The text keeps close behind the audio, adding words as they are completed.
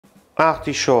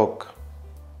artichoke.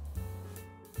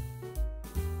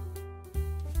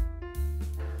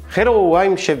 Hello,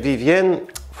 I'm Chef Vivien,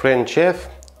 French chef.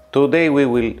 Today we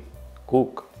will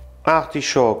cook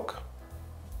artichoke.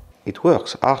 It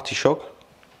works, artichoke,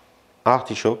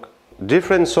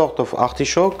 different sort of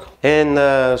artichoke. And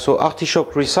so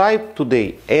artichoke recipe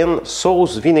today, and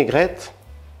sauce vinaigrette,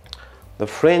 the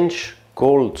French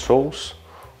cold sauce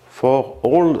for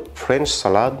all French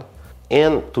salad,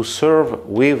 and to serve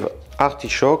with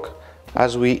artichoke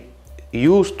as we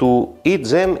used to eat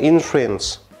them in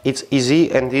France. It's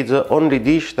easy and it's the only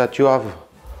dish that you have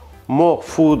more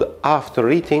food after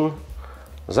eating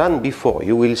than before.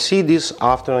 You will see this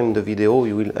after in the video,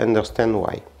 you will understand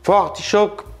why. For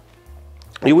artichoke,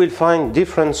 you will find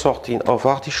different sorts of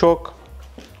artichoke.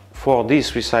 For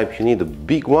this recipe you need the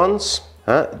big ones.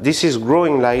 This is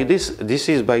growing like this. This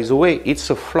is, by the way, it's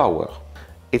a flower.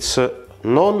 It's a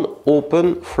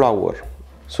non-open flower.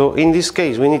 So in this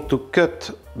case we need to cut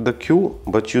the queue,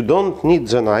 but you don't need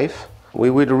the knife. We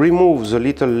will remove the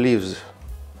little leaves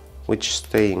which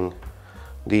staying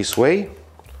this way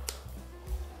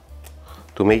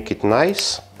to make it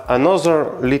nice.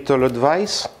 Another little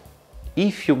advice: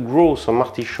 if you grow some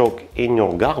artichoke in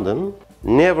your garden,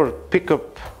 never pick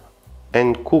up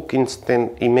and cook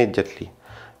immediately.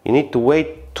 You need to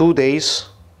wait 2 days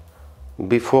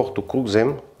before to cook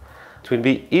them. It will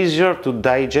be easier to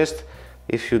digest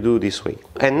if you do this way.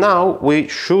 And now we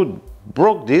should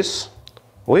break this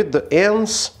with the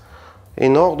hands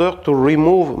in order to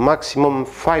remove maximum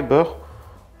fiber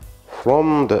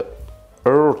from the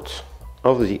earth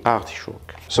of the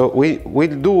artichoke. So we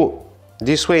will do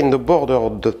this way in the border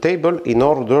of the table in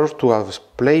order to have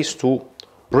place to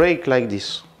break like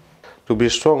this, to be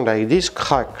strong like this,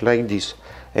 crack like this,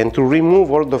 and to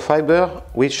remove all the fiber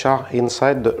which are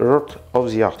inside the earth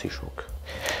of the artichoke.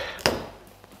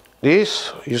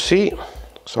 This, you see,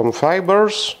 some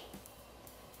fibers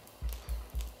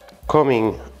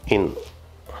coming in.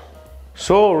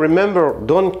 So remember,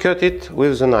 don't cut it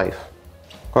with the knife.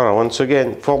 Once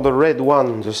again, for the red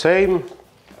one, the same.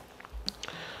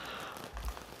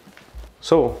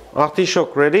 So,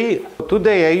 artichoke ready.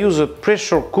 Today I use a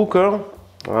pressure cooker,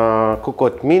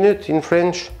 cocotte minute in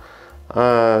French,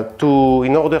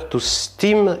 in order to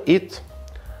steam it,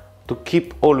 to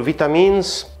keep all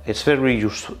vitamins. It's very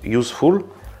useful.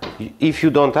 If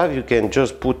you don't have, you can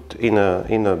just put in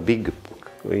a big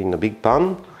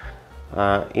pan,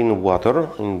 in water,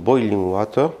 in boiling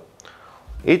water.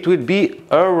 It will be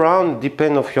around,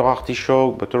 depend of your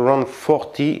artichoke, but around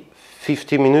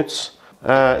 40-50 minutes.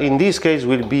 In this case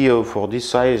will be for this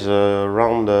size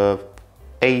around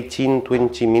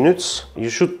 18-20 minutes.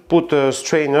 You should put a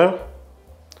strainer.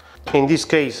 In this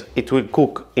case it will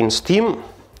cook in steam.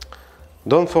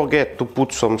 Don't forget to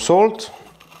put some salt,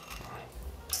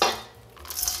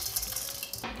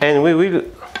 and we will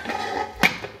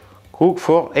cook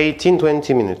for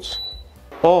 18-20 minutes,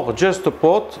 or just a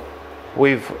pot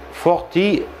with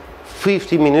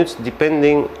 40-50 minutes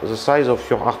depending the size of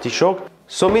your artichoke.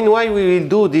 So meanwhile we will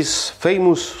do this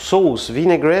famous sauce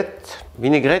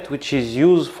vinaigrette, which is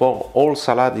used for all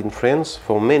salad in France,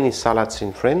 for many salads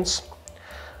in France,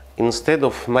 instead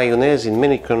of mayonnaise in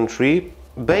many countries.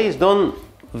 Based on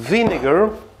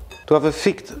vinegar, to have a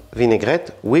thick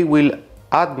vinaigrette we will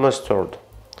add mustard.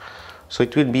 So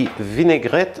it will be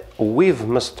vinaigrette with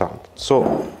mustard.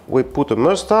 So we put a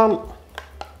mustard,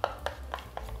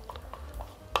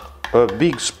 a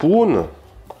big spoon,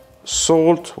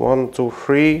 salt, 1, 2,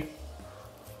 3,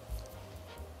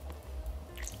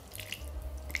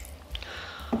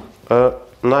 a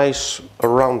nice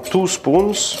around 2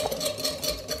 spoons,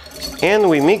 and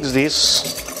we mix this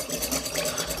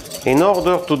in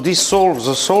order to dissolve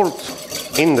the salt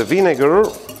in the vinegar,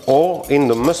 or in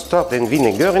the mustard and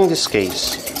vinegar in this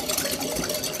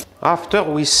case. After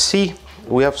we see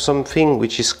we have something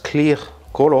which is clear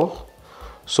color,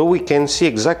 so we can see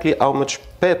exactly how much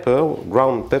pepper,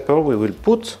 ground pepper, we will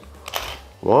put.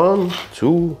 1,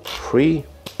 2, 3.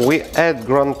 We add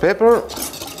ground pepper,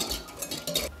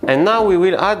 and now we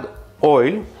will add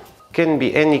oil. Can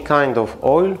be any kind of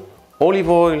oil: olive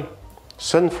oil,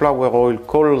 sunflower oil,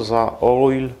 colza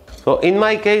oil. So in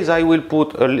my case I will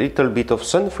put a little bit of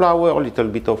sunflower, a little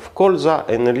bit of colza,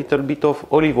 and a little bit of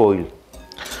olive oil.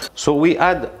 So we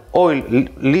add oil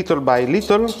little by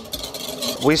little.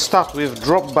 We start with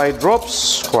drop by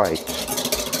drops, quite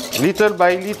little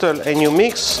by little, and you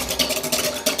mix,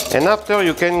 and after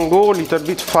you can go a little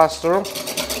bit faster.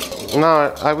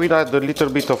 Now I will add a little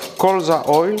bit of colza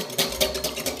oil.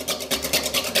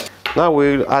 Now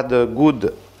we will add a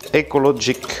good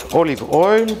ecologic olive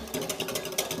oil,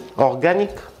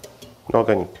 organic.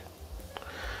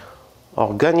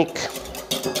 organic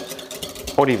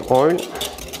olive oil,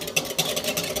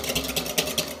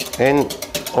 and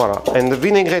voila. And the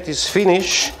vinaigrette is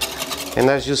finished, and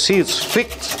as you see, it's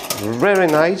thick, very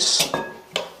nice.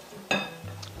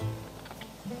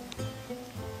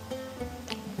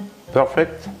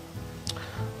 Perfect,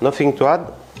 nothing to add,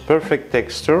 perfect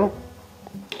texture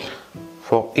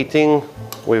for eating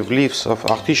with leaves of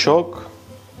artichoke.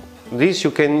 This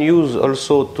you can use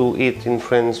also to eat in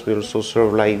France. We also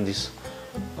serve like this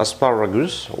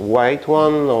asparagus, white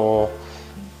one or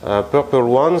purple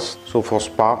ones. So for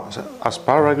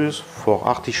asparagus, for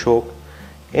artichoke,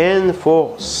 and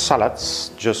for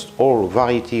salads, just all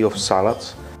variety of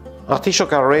salads.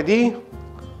 Artichoke are ready.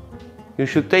 You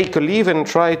should take a leaf and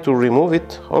try to remove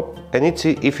it. And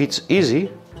if it's easy,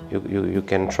 you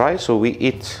can try. So we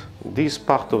eat this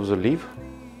part of the leaf.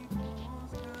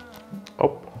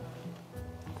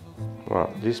 Well,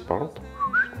 this part.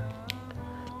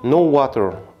 No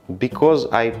water, because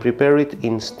I prepare it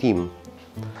in steam.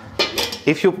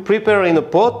 If you prepare in a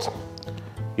pot,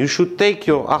 you should take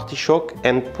your artichoke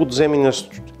and put them in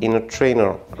a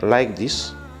strainer like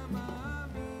this.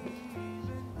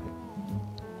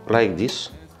 Like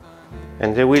this,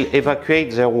 and they will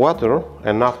evacuate their water,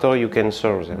 and after you can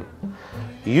serve them.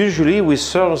 Usually we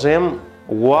serve them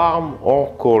warm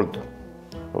or cold,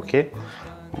 okay,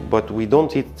 but we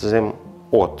don't eat them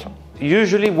hot.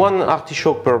 Usually 1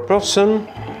 artichoke per person,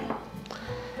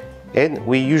 and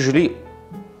we usually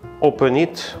open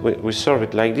it, we serve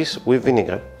it like this with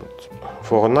vinaigrette. But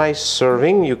for a nice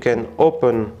serving, you can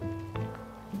open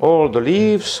all the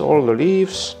leaves.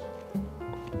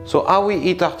 So how we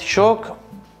eat artichoke?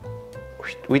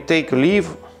 We take a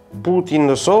leaf, put in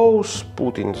the sauce,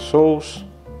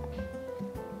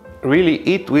 Really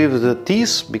eat with the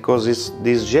teeth, because it's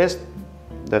this zest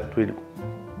that will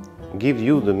give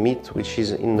you the meat which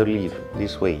is in the leaf,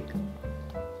 this way.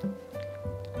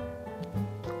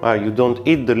 You don't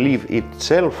eat the leaf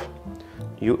itself,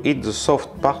 you eat the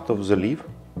soft part of the leaf.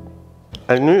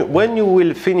 And when you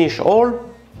will finish all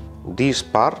this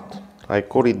part, I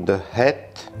call it the head.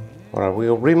 We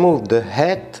remove the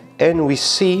head, and we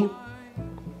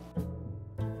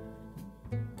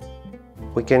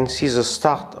can see the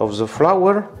start of the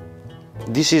flower.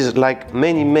 This is like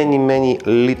many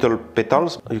little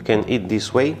petals. You can eat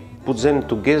this way. Put them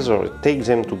together, take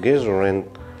them together, and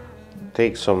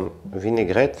take some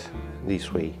vinaigrette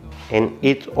this way. And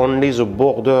eat only the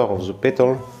border of the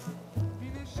petal.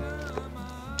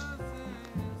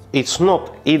 It's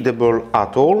not edible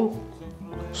at all,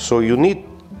 so you need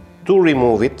to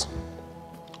remove it.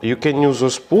 You can use a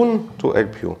spoon to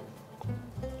help you.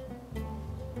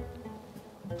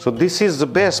 So this is the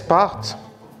best part.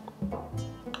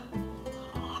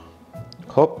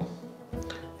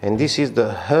 And this is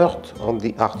the heart of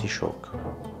the artichoke.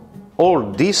 All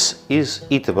this is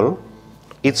eatable.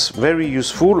 It's very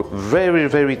useful,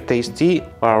 very tasty.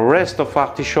 Rest of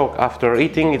artichoke after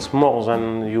eating, it's more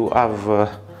than you have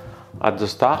at the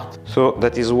start. So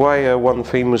that is why one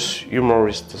famous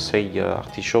humorist say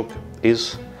artichoke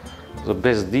is the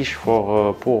best dish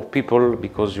for poor people,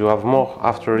 because you have more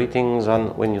after eating than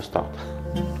when you start.